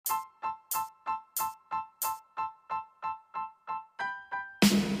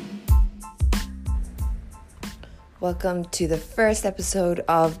Welcome to the first episode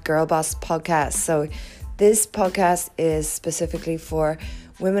of Girl Boss Podcast. So this podcast is specifically for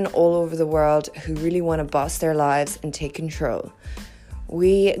women all over the world who really want to boss their lives and take control.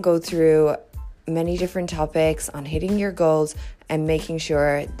 We go through many different topics on hitting your goals and making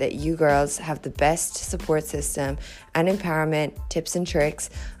sure that you girls have the best support system and empowerment, tips and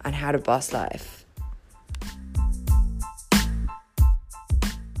tricks on how to boss life.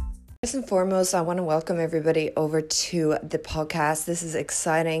 First and foremost, I want to welcome everybody over to the podcast. This is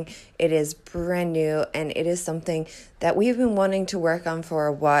exciting. It is brand new and it is something that we've been wanting to work on for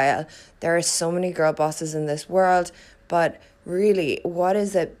a while. There are so many girl bosses in this world, but really, what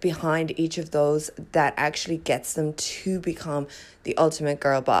is it behind each of those that actually gets them to become the ultimate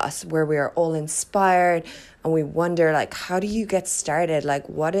girl boss, where we are all inspired and we wonder, how do you get started?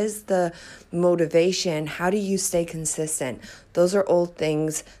 What is the motivation? How do you stay consistent? Those are all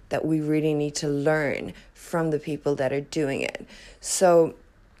things that we really need to learn from the people that are doing it. So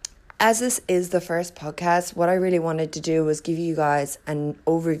as this is the first podcast, what I really wanted to do was give you guys an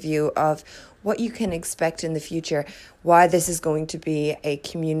overview of what you can expect in the future, why this is going to be a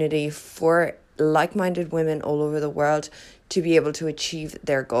community for like-minded women all over the world to be able to achieve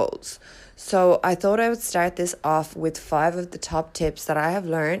their goals. So I thought I would start this off with 5 of the top tips that I have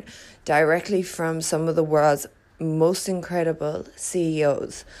learned directly from some of the world's most incredible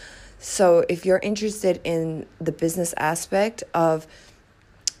CEOs. So if you're interested in the business aspect of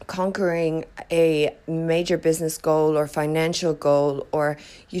conquering a major business goal or financial goal, or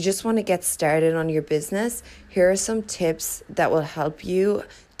you just want to get started on your business, here are some tips that will help you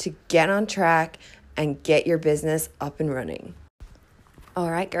to get on track and get your business up and running. All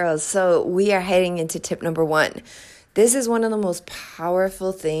right, girls, so we are heading into tip number 1. This is one of the most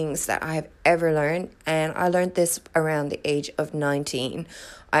powerful things that I have ever learned, and I learned this around the age of 19.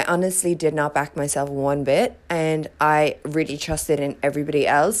 I honestly did not back myself one bit, and I really trusted in everybody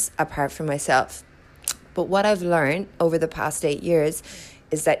else apart from myself. But what I've learned over the past 8 years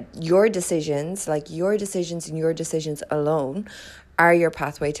is that your decisions and your decisions alone are your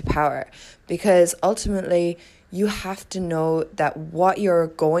pathway to power, because ultimately you have to know that what you're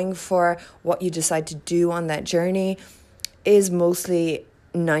going for, what you decide to do on that journey is mostly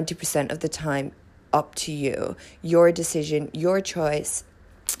 90% of the time up to you. Your decision, your choice,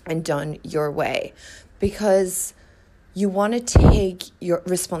 and done your way. Because you want to take your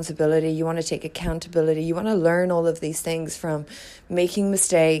responsibility, you want to take accountability, you want to learn all of these things from making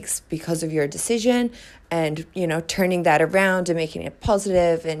mistakes because of your decision and, turning that around and making it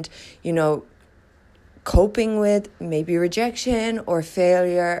positive and, coping with maybe rejection or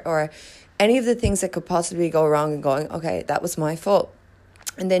failure or any of the things that could possibly go wrong and going, okay, that was my fault.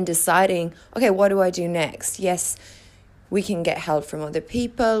 And then deciding, okay, what do I do next? Yes, we can get help from other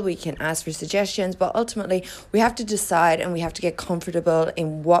people, we can ask for suggestions, but ultimately we have to decide and we have to get comfortable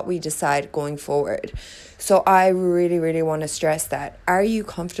in what we decide going forward. So I really, really want to stress that. Are you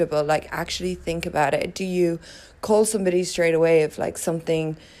comfortable? Actually think about it. Do you call somebody straight away if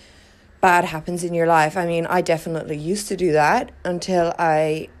something bad happens in your life? I mean, I definitely used to do that until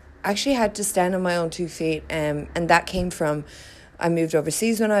I actually had to stand on my own 2 feet. And that came from, I moved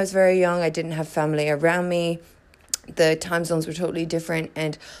overseas when I was very young. I didn't have family around me. The time zones were totally different.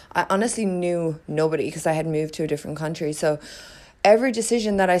 And I honestly knew nobody because I had moved to a different country. So every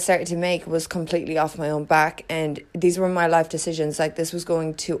decision that I started to make was completely off my own back. And these were my life decisions. This was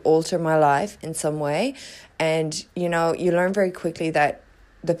going to alter my life in some way. And, you learn very quickly that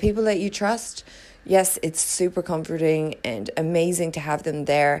the people that you trust, yes, it's super comforting and amazing to have them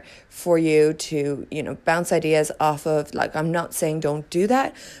there for you to, bounce ideas off of. I'm not saying don't do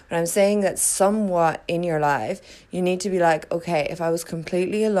that, but I'm saying that somewhat in your life, you need to be okay, if I was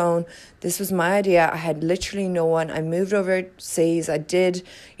completely alone, this was my idea, I had literally no one, I moved overseas, I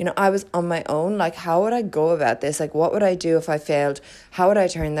was on my own, how would I go about this? What would I do if I failed? How would I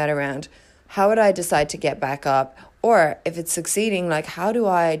turn that around? How would I decide to get back up? Or if it's succeeding, how do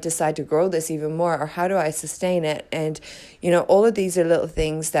I decide to grow this even more? Or how do I sustain it? And, all of these are little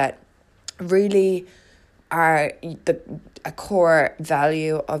things that really are a core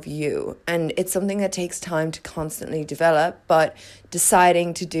value of you. And it's something that takes time to constantly develop, but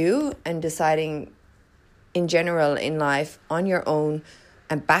deciding to do and deciding in general in life on your own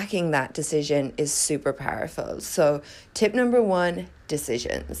and backing that decision is super powerful. So tip number 1,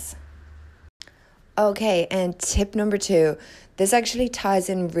 decisions. Okay, and tip number 2, this actually ties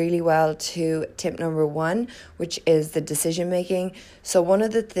in really well to tip number 1, which is the decision making. So one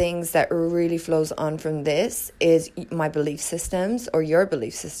of the things that really flows on from this is my belief systems or your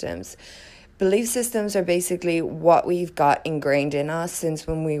belief systems. belief systems are basically what we've got ingrained in us since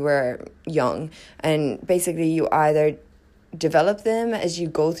when we were young. And basically you either develop them as you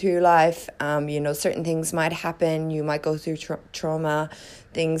go through life. Certain things might happen. You might go through trauma,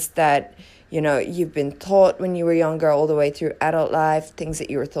 things that, you've been taught when you were younger all the way through adult life, things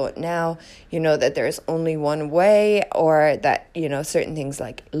that you were taught now, that there's only one way, or that, certain things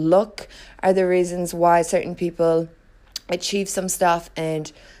like luck are the reasons why certain people achieve some stuff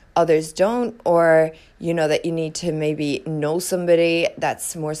and others don't, or that you need to maybe know somebody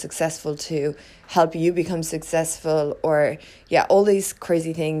that's more successful to help you become successful, or all these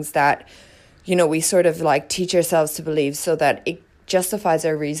crazy things that we sort of like teach ourselves to believe so that it justifies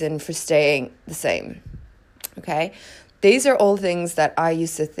our reason for staying the same. Okay, these are all things that I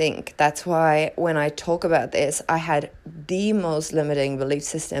used to think. That's why when I talk about this, I had the most limiting belief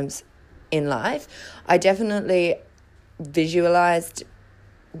systems in life. I definitely visualized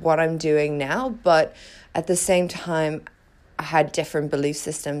what I'm doing now, but at the same time I had different belief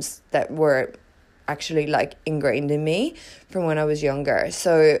systems that were actually like ingrained in me from when I was younger.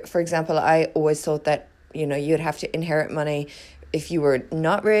 So for example, I always thought that you'd have to inherit money if you were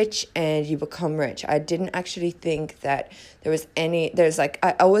not rich and you become rich. I didn't actually think that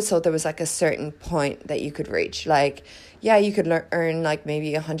I always thought there was like a certain point that you could reach. Like, you could earn like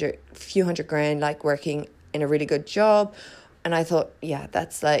maybe few hundred grand, like working in a really good job. And I thought,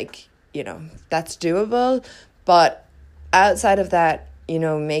 that's like, that's doable. But outside of that,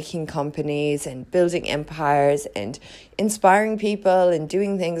 making companies and building empires and inspiring people and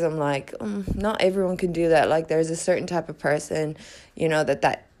doing things, I'm like, not everyone can do that. Like, there's a certain type of person,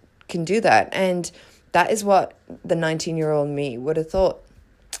 that can do that. And that is what the 19-year-old me would have thought.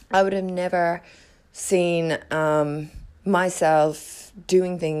 I would have never seen myself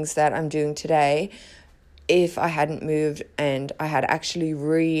doing things that I'm doing today if I hadn't moved and I had actually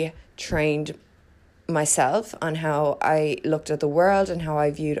retrained myself on how I looked at the world and how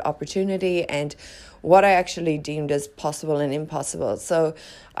I viewed opportunity and what I actually deemed as possible and impossible. So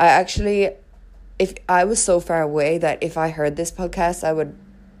if I was so far away that if I heard this podcast, I would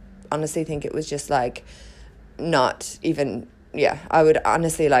honestly think it was just like not even, I would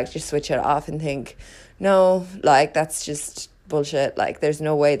honestly like just switch it off and think, no, like that's just bullshit. Like there's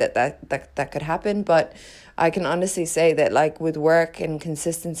no way that could happen. But I can honestly say that like with work and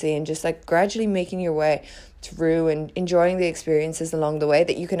consistency and just like gradually making your way through and enjoying the experiences along the way,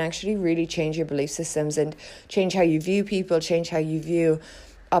 that you can actually really change your belief systems and change how you view people, change how you view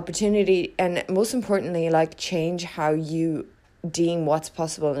opportunity, and most importantly, like change how you deem what's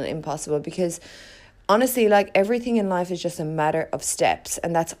possible and impossible. Because honestly, like everything in life is just a matter of steps,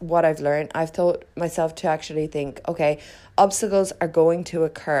 and that's what I've learned. I've taught myself to actually think, okay, obstacles are going to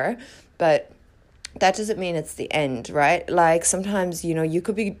occur, but that doesn't mean it's the end, right? Like sometimes, you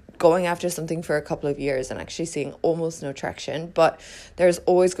could be going after something for a couple of years and actually seeing almost no traction, but there's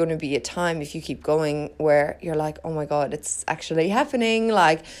always going to be a time if you keep going where you're like, oh my God, it's actually happening.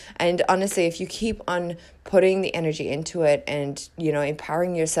 Like, and honestly, if you keep on putting the energy into it and,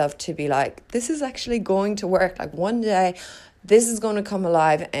 empowering yourself to be like, this is actually going to work. Like one day this is going to come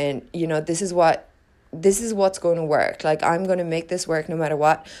alive and, this is what's going to work. Like, I'm going to make this work no matter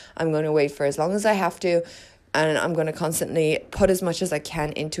what. I'm going to wait for as long as I have to. And I'm going to constantly put as much as I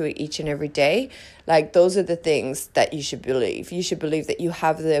can into it each and every day. Like, those are the things that you should believe. You should believe that you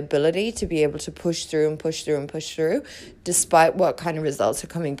have the ability to be able to push through and push through and push through, despite what kind of results are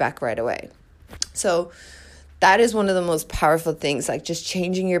coming back right away. So that is one of the most powerful things, like just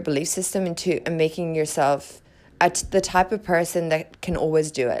changing your belief system and making yourself the type of person that can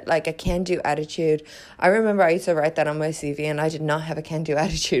always do it, like a can-do attitude. I remember I used to write that on my CV, and I did not have a can-do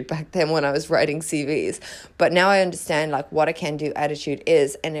attitude back then when I was writing CVs. But now I understand like what a can-do attitude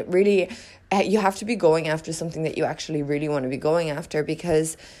is, and it really, you have to be going after something that you actually really want to be going after.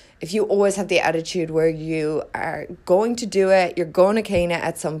 Because if you always have the attitude where you are going to do it, you're going to cane it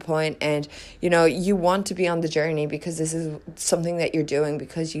at some point, and you want to be on the journey because this is something that you're doing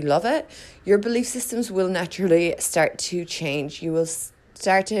because you love it, your belief systems will naturally start to change. You will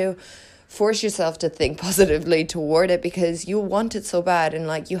start to force yourself to think positively toward it because you want it so bad. And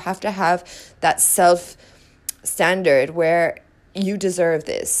like, you have to have that self standard where you deserve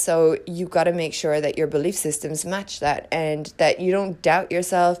this. So you got to make sure that your belief systems match that, and that you don't doubt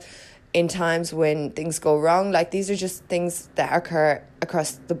yourself in times when things go wrong. Like, these are just things that occur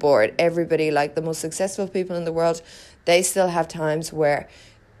across the board. Everybody, like the most successful people in the world, they still have times where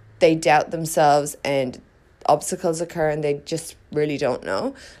they doubt themselves and obstacles occur and they just really don't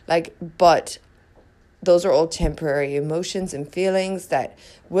know. Like, but those are all temporary emotions and feelings that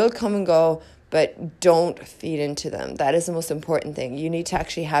will come and go. but don't feed into them. That is the most important thing. You need to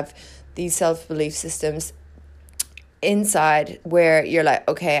actually have these self-belief systems inside where you're like,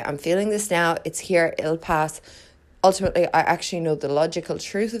 okay, I'm feeling this now. It's here. It'll pass. Ultimately, I actually know the logical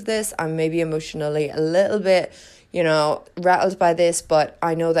truth of this. I'm maybe emotionally a little bit, rattled by this, but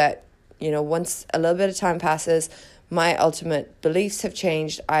I know that, once a little bit of time passes, my ultimate beliefs have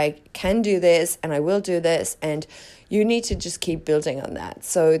changed. I can do this and I will do this, and you need to just keep building on that.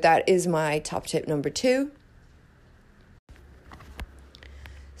 So that is my top tip number 2.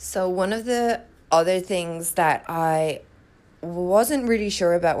 So one of the other things that I wasn't really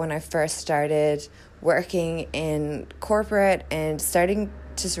sure about when I first started working in corporate and starting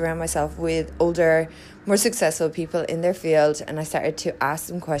to surround myself with older, more successful people in their field, and I started to ask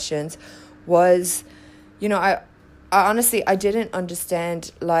them questions, was, I honestly, I didn't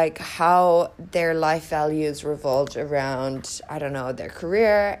understand like how their life values revolved around, their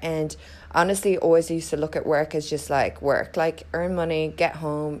career. And honestly, always used to look at work as just like work, like earn money, get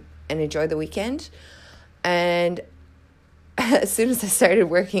home and enjoy the weekend. And as soon as I started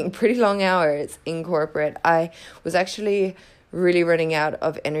working pretty long hours in corporate, I was actually really running out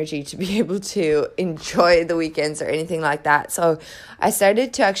of energy to be able to enjoy the weekends or anything like that. So I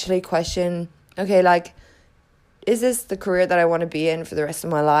started to actually question, okay, like, is this the career that I want to be in for the rest of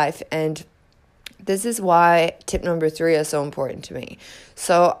my life? And this is why tip number 3 is so important to me.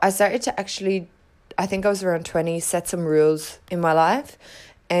 So I started to actually, I think I was around 20, set some rules in my life.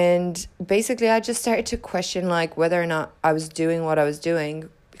 And basically I just started to question like whether or not I was doing what I was doing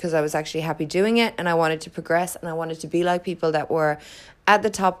because I was actually happy doing it, and I wanted to progress, and I wanted to be like people that were at the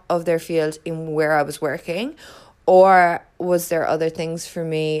top of their field in where I was working. Or was there other things for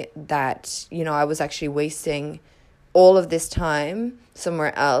me that, I was actually wasting all of this time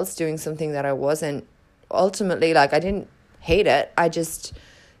somewhere else doing something that I wasn't ultimately, like, I didn't hate it. I just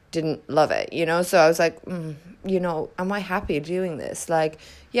didn't love it, So I was like, am I happy doing this? Like,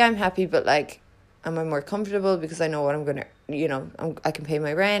 yeah, I'm happy, but like, am I more comfortable because I know what I'm going to, I can pay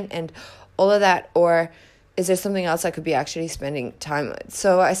my rent and all of that? Or is there something else I could be actually spending time with?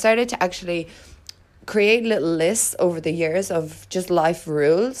 So I started to actually create little lists over the years of just life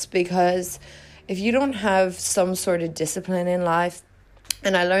rules, because if you don't have some sort of discipline in life,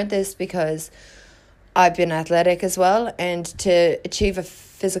 and I learned this because I've been athletic as well, and to achieve a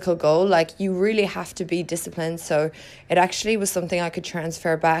physical goal, like, you really have to be disciplined. So it actually was something I could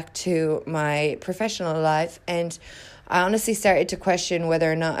transfer back to my professional life, and I honestly started to question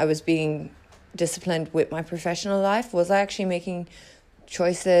whether or not I was being disciplined with my professional life. Was I actually making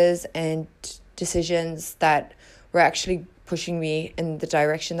choices and decisions that were actually pushing me in the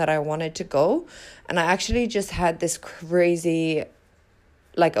direction that I wanted to go? And I actually just had this crazy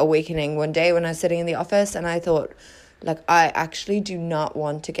awakening one day when I was sitting in the office, and I thought, I actually do not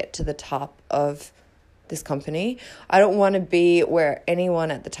want to get to the top of this company. I don't want to be where anyone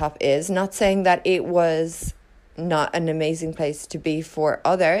at the top is. Not saying that it was not an amazing place to be for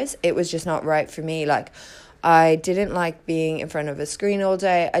others. It was just not right for me. I didn't like being in front of a screen all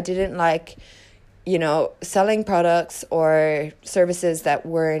day. I didn't like, selling products or services that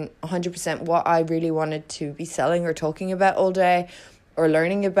weren't 100% what I really wanted to be selling or talking about all day or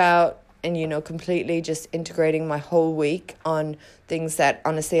learning about, and, completely just integrating my whole week on things that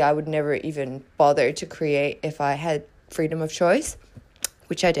honestly I would never even bother to create if I had freedom of choice,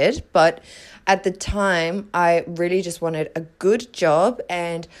 which I did. But at the time, I really just wanted a good job,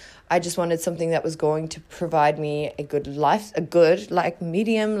 and I just wanted something that was going to provide me a good life, a good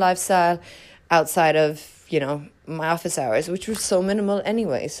medium lifestyle outside of, my office hours, which was so minimal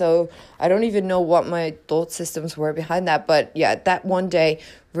anyway. So I don't even know what my thought systems were behind that. But yeah, that one day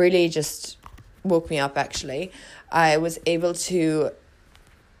really just woke me up, actually. I was able to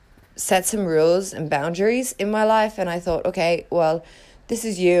set some rules and boundaries in my life, and I thought, okay, well, this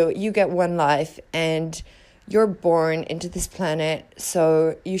is you get one life, and you're born into this planet,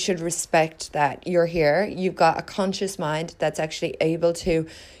 so you should respect that you're here. You've got a conscious mind that's actually able to,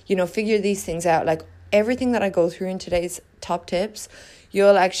 figure these things out. Like, everything that I go through in today's top tips,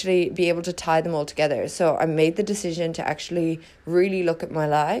 you'll actually be able to tie them all together. So I made the decision to actually really look at my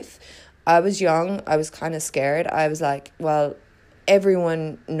life. I was young. I was kind of scared. I was like, well,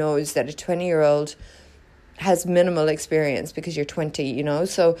 everyone knows that a 20-year-old has minimal experience because you're 20,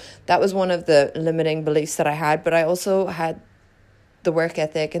 So that was one of the limiting beliefs that I had. But I also had the work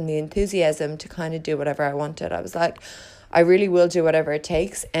ethic and the enthusiasm to kind of do whatever I wanted. I was like, I really will do whatever it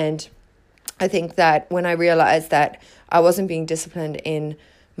takes. And I think that when I realized that I wasn't being disciplined in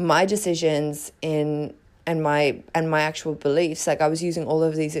my decisions, in my actual beliefs. Like I was using all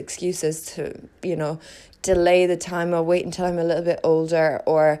of these excuses to, delay the time. I'll wait until I'm a little bit older,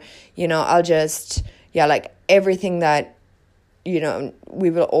 or, I'll just, like everything that, we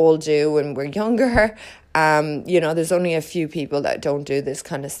will all do when we're younger. There's only a few people that don't do this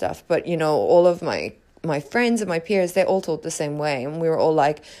kind of stuff, but, all of my friends and my peers, they all thought the same way. And we were all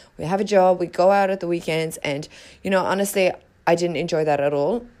like, we have a job, we go out at the weekends. And, honestly, I didn't enjoy that at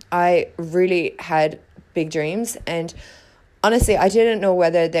all. I really had big dreams. And honestly, I didn't know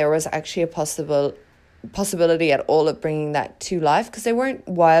whether there was actually a possibility at all of bringing that to life, because they weren't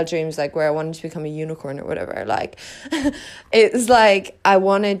wild dreams like where I wanted to become a unicorn or whatever. Like it's like I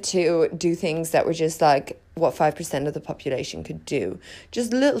wanted to do things that were just like what 5% of the population could do,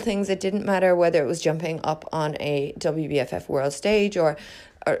 just little things. It didn't matter whether it was jumping up on a WBFF world stage or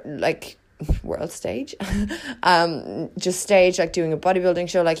like world stage just stage, like doing a bodybuilding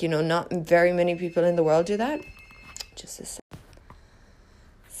show. Like, not very many people in the world do that.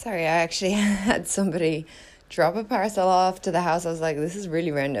 Sorry, I actually had somebody drop a parcel off to the house. I was like, this is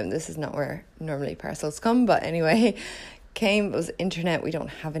really random. This is not where normally parcels come. But anyway, it was internet. We don't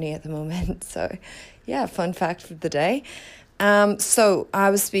have any at the moment. So yeah, fun fact for the day. So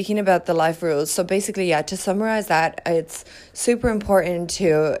I was speaking about the life rules. So basically, to summarize that, it's super important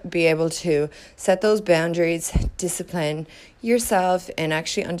to be able to set those boundaries, discipline yourself, and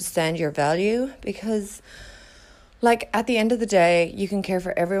actually understand your value, because like at the end of the day, you can care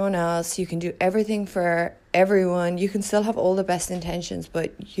for everyone else. You can do everything for everyone. You can still have all the best intentions,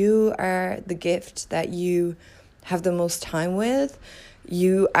 but you are the gift that you have the most time with.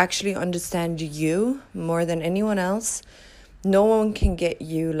 You actually understand you more than anyone else. No one can get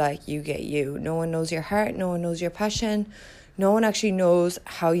you like you get you. No one knows your heart. No one knows your passion. No one actually knows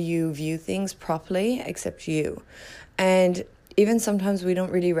how you view things properly except you. And even sometimes we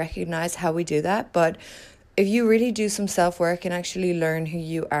don't really recognize how we do that, but if you really do some self-work and actually learn who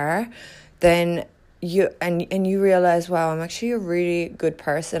you are, then you realize, wow, I'm actually a really good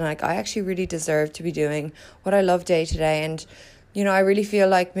person. Like I actually really deserve to be doing what I love day to day. And, I really feel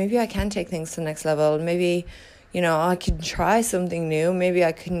like maybe I can take things to the next level. Maybe, I can try something new. Maybe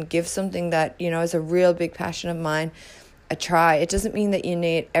I can give something that, is a real big passion of mine a try. It doesn't mean that you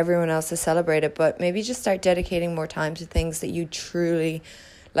need everyone else to celebrate it, but maybe just start dedicating more time to things that you truly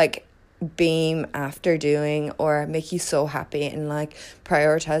like beam after doing or make you so happy, and like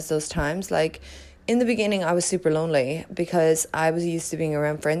prioritize those times. Like in the beginning, I was super lonely because I was used to being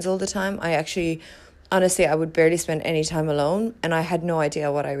around friends all the time. Honestly, I would barely spend any time alone, and I had no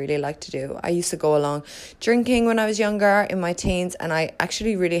idea what I really liked to do. I used to go along drinking when I was younger in my teens, and I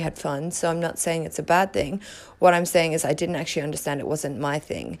actually really had fun. So I'm not saying it's a bad thing. What I'm saying is I didn't actually understand it wasn't my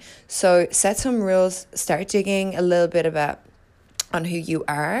thing. So set some rules, start digging a little bit on who you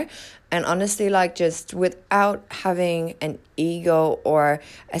are, and honestly, like just without having an ego or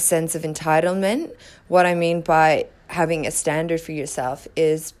a sense of entitlement. What I mean by having a standard for yourself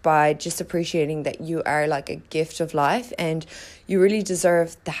is by just appreciating that you are like a gift of life and you really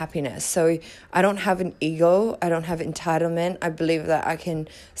deserve the happiness. So I don't have an ego, I don't have entitlement. I believe that I can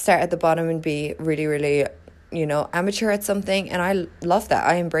start at the bottom and be really, really amateur at something, and I love that.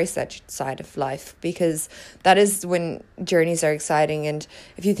 I embrace that side of life because that is when journeys are exciting. And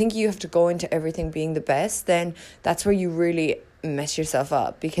if you think you have to go into everything being the best, then that's where you really mess yourself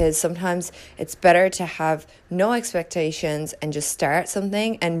up, because sometimes it's better to have no expectations and just start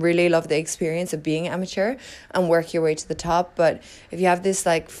something and really love the experience of being amateur and work your way to the top. But if you have this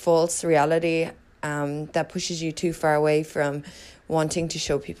like false reality that pushes you too far away from wanting to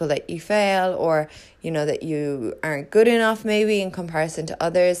show people that you fail, or that you aren't good enough maybe in comparison to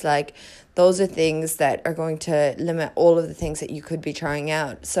others, like those are things that are going to limit all of the things that you could be trying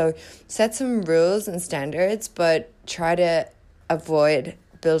out. So set some rules and standards, but try to avoid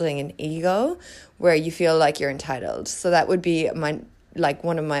building an ego where you feel like you're entitled. So that would be one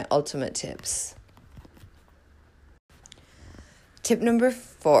of my ultimate tips. Tip number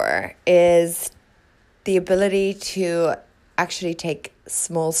 4 is the ability to actually take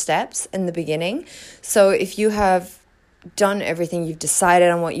small steps in the beginning. So if you have done everything, you've decided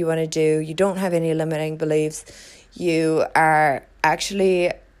on what you want to do, you don't have any limiting beliefs, you are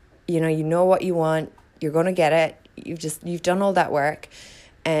actually, you know what you want, you're going to get it, you've done all that work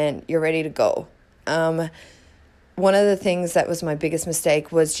and you're ready to go. One of the things that was my biggest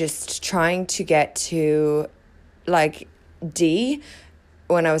mistake was just trying to get to like D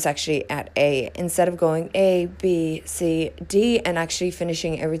when I was actually at A, instead of going A, B, C, D, and actually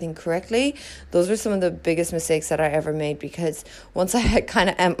finishing everything correctly. Those were some of the biggest mistakes that I ever made, because once I had kind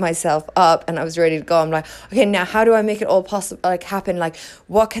of amped myself up and I was ready to go, I'm like, okay, now how do I make it all possible, like happen? Like,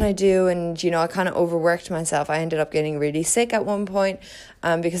 what can I do? And, I kind of overworked myself. I ended up getting really sick at one point,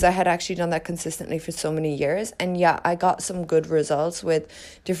 because I had actually done that consistently for so many years. And yeah, I got some good results with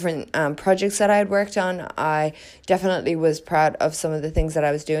different projects that I had worked on. I definitely was proud of some of the things that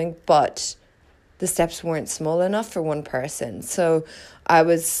I was doing, but the steps weren't small enough for one person. So I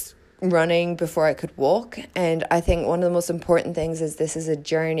was running before I could walk. And I think one of the most important things is this is a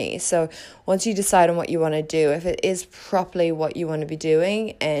journey. So once you decide on what you want to do, if it is properly what you want to be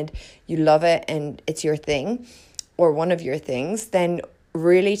doing and you love it and it's your thing or one of your things, then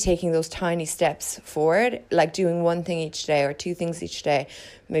really taking those tiny steps forward, like doing one thing each day or two things each day,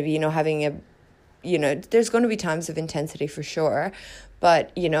 maybe, having a, there's going to be times of intensity for sure,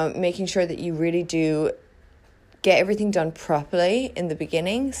 but, making sure that you really do get everything done properly in the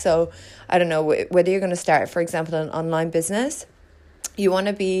beginning. So I don't know, whether you're going to start, for example, an online business, you want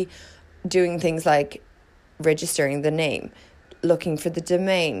to be doing things like registering the name, looking for the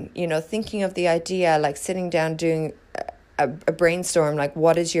domain, thinking of the idea, like sitting down, doing a brainstorm, like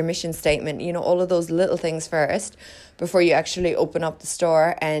what is your mission statement, all of those little things first before you actually open up the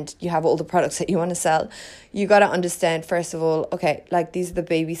store and you have all the products that you want to sell. You got to understand, first of all, okay, like these are the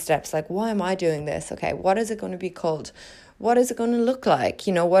baby steps. Like, why am I doing this? Okay, what is it going to be called? What is it going to look like?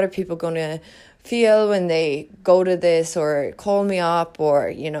 What are people going to feel when they go to this or call me up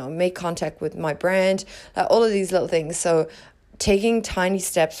or, make contact with my brand? Like all of these little things. So taking tiny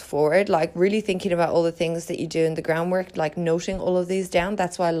steps forward, like really thinking about all the things that you do in the groundwork, like noting all of these down.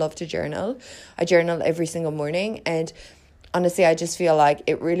 That's why I love to journal. I journal every single morning, and honestly, I just feel like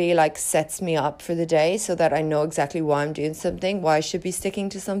it really like sets me up for the day so that I know exactly why I'm doing something, why I should be sticking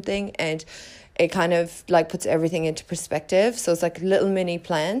to something, and it kind of like puts everything into perspective. So it's like little mini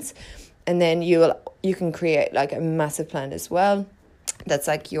plans, and then you can create like a massive plan as well. That's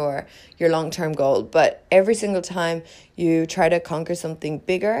like your long-term goal. But every single time you try to conquer something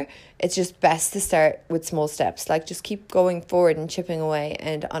bigger, it's just best to start with small steps. Like just keep going forward and chipping away.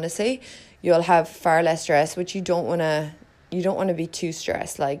 And honestly, you'll have far less stress, which you don't want to be too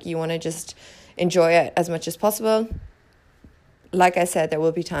stressed. Like you want to just enjoy it as much as possible. Like I said, there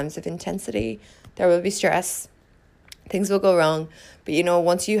will be times of intensity. There will be stress. Things will go wrong. But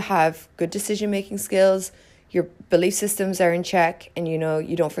once you have good decision-making skills, your belief systems are in check, and you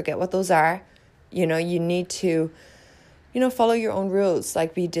don't forget what those are. You need to follow your own rules,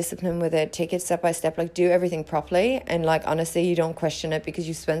 like be disciplined with it, take it step by step, like do everything properly, and like honestly you don't question it because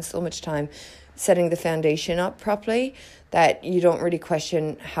you spend so much time setting the foundation up properly that you don't really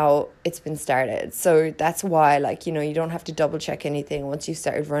question how it's been started. So that's why you don't have to double check anything once you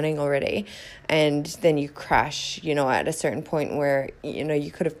started running already, and then you crash at a certain point where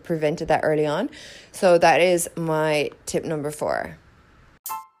you could have prevented that early on. So that is my tip number 4.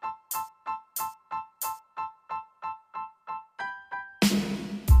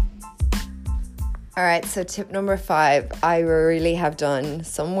 All right, so tip number 5, I really have done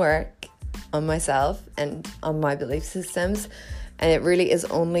some work on myself and on my belief systems, and it really is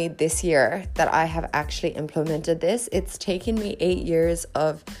only this year that I have actually implemented this. It's taken me 8 years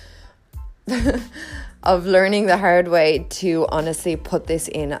of of learning the hard way to honestly put this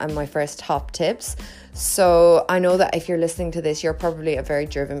in on my first top tips. So I know that if you're listening to this, you're probably a very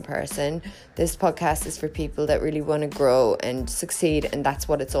driven person. This podcast is for people that really want to grow and succeed, and that's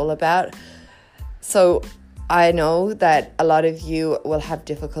what it's all about. So I know that a lot of you will have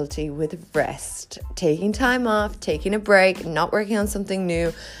difficulty with rest, taking time off, taking a break, not working on something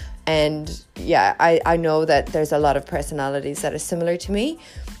new. And yeah, I know that there's a lot of personalities that are similar to me,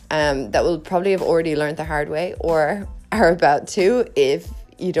 that will probably have already learned the hard way or are about to if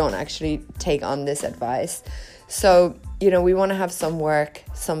you don't actually take on this advice. So, we want to have some work,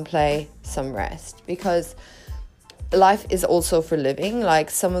 some play, some rest, because life is also for living. Like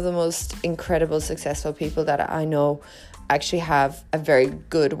some of the most incredible, successful people that I know actually have a very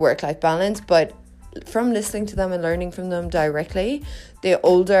good work-life balance, but from listening to them and learning from them directly, the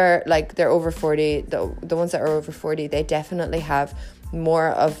older, like they're over 40, the ones that are over 40, they definitely have more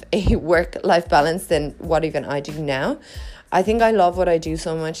of a work-life balance than what even I do now. I think I love what I do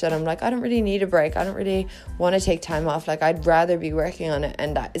so much that I'm like, I don't really need a break. I don't really want to take time off. Like I'd rather be working on it,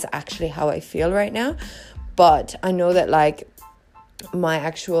 and that is actually how I feel right now. But I know that like my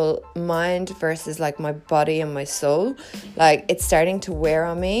actual mind versus like my body and my soul, like it's starting to wear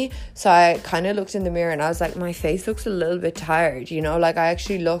on me. So I kind of looked in the mirror and I was like, my face looks a little bit tired, like I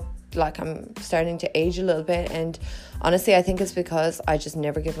actually look like I'm starting to age a little bit. And honestly, I think it's because I just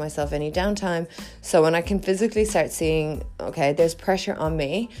never give myself any downtime. So when I can physically start seeing, okay, there's pressure on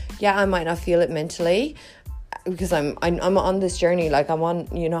me. Yeah, I might not feel it mentally, because I'm on this journey, like I'm on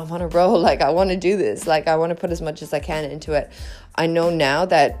a roll, like I want to do this, like I want to put as much as I can into it. I know now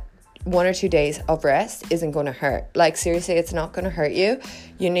that 1 or 2 days of rest isn't going to hurt. Like seriously, it's not going to hurt you.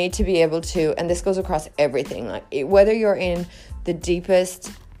 You need to be able to, and this goes across everything, like whether you're in the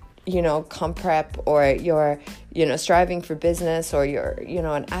deepest comp prep, or you're striving for business, or you're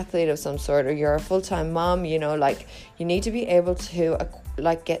an athlete of some sort, or you're a full-time mom, like you need to be able to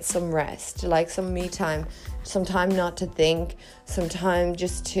like get some rest, like some me time, some time not to think, some time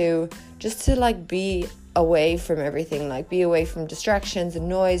just to like be away from everything, like be away from distractions and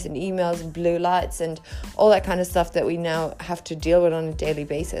noise and emails and blue lights and all that kind of stuff that we now have to deal with on a daily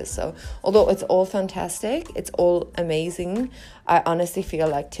basis. So although it's all fantastic, it's all amazing, I honestly feel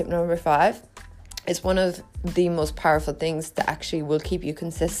like tip number 5 is one of the most powerful things that actually will keep you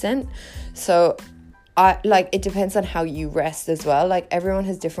consistent. So it depends on how you rest as well. Like everyone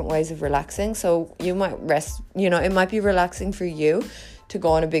has different ways of relaxing. So you might rest, it might be relaxing for you to go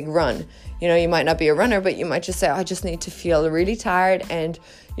on a big run. You might not be a runner, but you might just say, I just need to feel really tired and,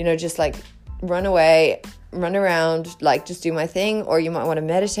 just like run away, run around, like just do my thing. Or you might want to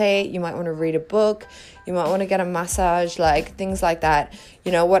meditate, you might want to read a book, you might want to get a massage, like things like that.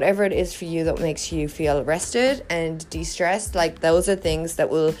 Whatever it is for you that makes you feel rested and de-stressed, like those are things that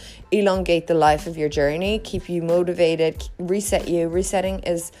will elongate the life of your journey, keep you motivated, reset you. Resetting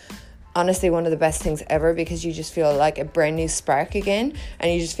is honestly one of the best things ever, because you just feel like a brand new spark again, and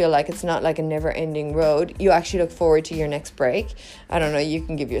you just feel like it's not like a never-ending road. You actually look forward to your next break. I don't know, you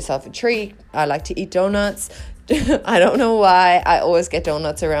can give yourself a treat. I like to eat donuts. I don't know why I always get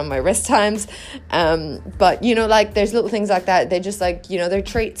donuts around my rest times, but like there's little things like that. They just like, they're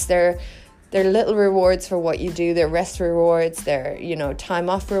treats, they're little rewards for what you do. They're rest rewards, they're time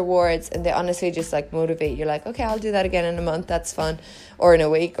off rewards, and they honestly just like motivate you, like, okay, I'll do that again in a month, that's fun, or in a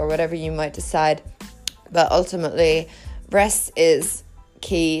week, or whatever you might decide. But ultimately, rest is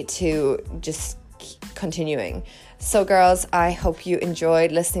key to just continuing. So girls, I hope you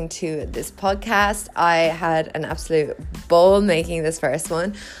enjoyed listening to this podcast. I had an absolute ball making this first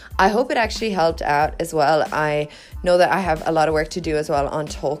one. I hope it actually helped out as well. I know that I have a lot of work to do as well on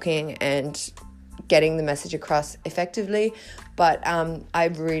talking and getting the message across effectively, but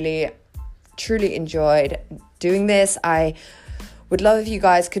I've really truly enjoyed doing this. I would love if you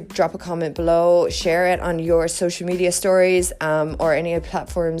guys could drop a comment below, share it on your social media stories, or any other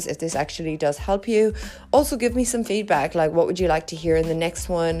platforms if this actually does help you. Also give me some feedback, like what would you like to hear in the next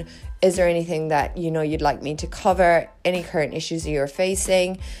one? Is there anything that you'd like me to cover? Any current issues you're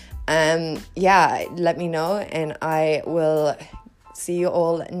facing? Let me know, and I will see you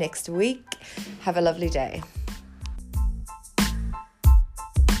all next week. Have a lovely day.